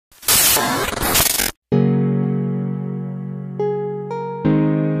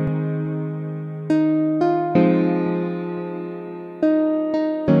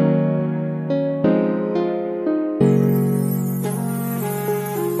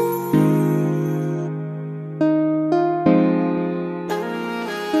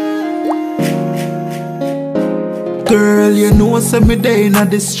Girl, you know say me day inna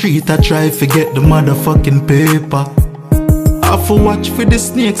the street, I try to get the motherfucking paper. I have to watch for the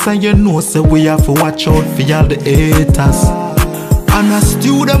snakes, and you know say we have to watch out for all the haters. And I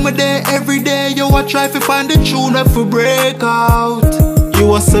student me there every day, you a try to find the tune that for break out.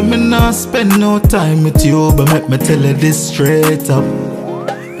 You a say me not spend no time with you, but make me tell you this straight up.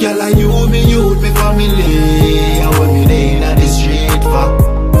 Girl, you me family, and when me day inna the street for.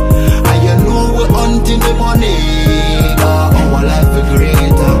 And you know we hunting the money. Our life is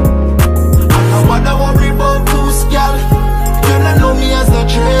greater. And no matter worry about loose, girl. You don't know me as a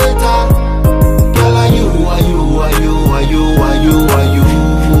traitor. Girl, are you?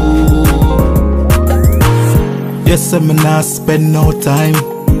 Yes, I'm not spend no time.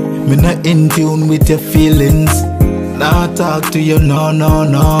 Me not in tune with your feelings. Not talk to you, no.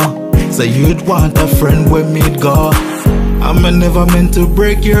 So you'd want a friend where me'd go. I'm never meant to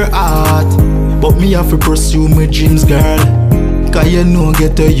break your heart, but me have to pursue my dreams, girl. Cause you know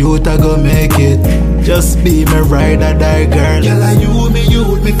get a youth, I go make it. Just be my ride or die, girl. Girl, are you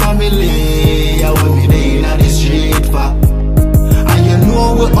me family. I want me day inna the street for. And you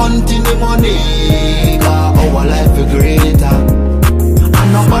know we hunting the money. Cause our life is greater.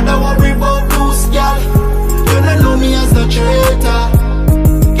 And no matter worry about loose, girl. You don't know me as a traitor.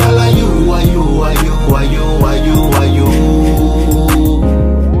 Girl, are you?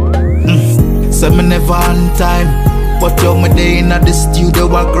 Say me never on time, but yo, me day inna the studio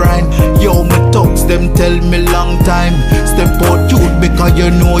a grind. Yo, me talks them tell me long time. Step out youth because you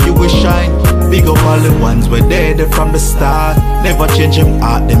know you will shine. Big up all the ones were there from the start. Never change them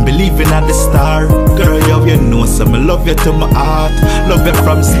heart, them believing at the star. Girl, yo, you know, so me love you to my heart. Love you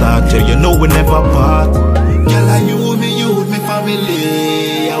from start, yo, you know we never part. Girl, are you me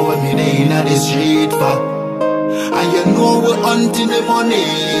family. I want me day inna the street for. And you know we hunting the money.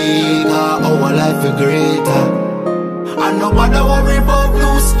 Cause our life is greater. And no matter worry about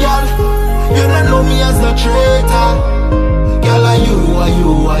loose, girl. You don't know me as a traitor. Girl, are you?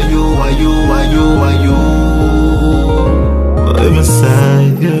 I'm a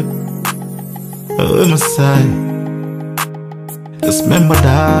side, yeah. I'm a side. Just remember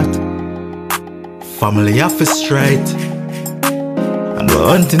that family have is straight. And we're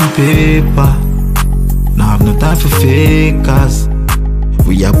hunting paper. Now have no time for fakers.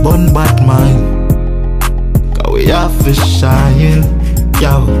 We are born bad mind. Cause we have to shine.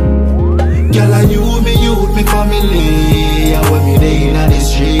 Yo. Girl, are you me family. I want me day inna the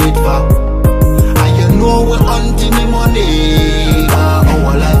street.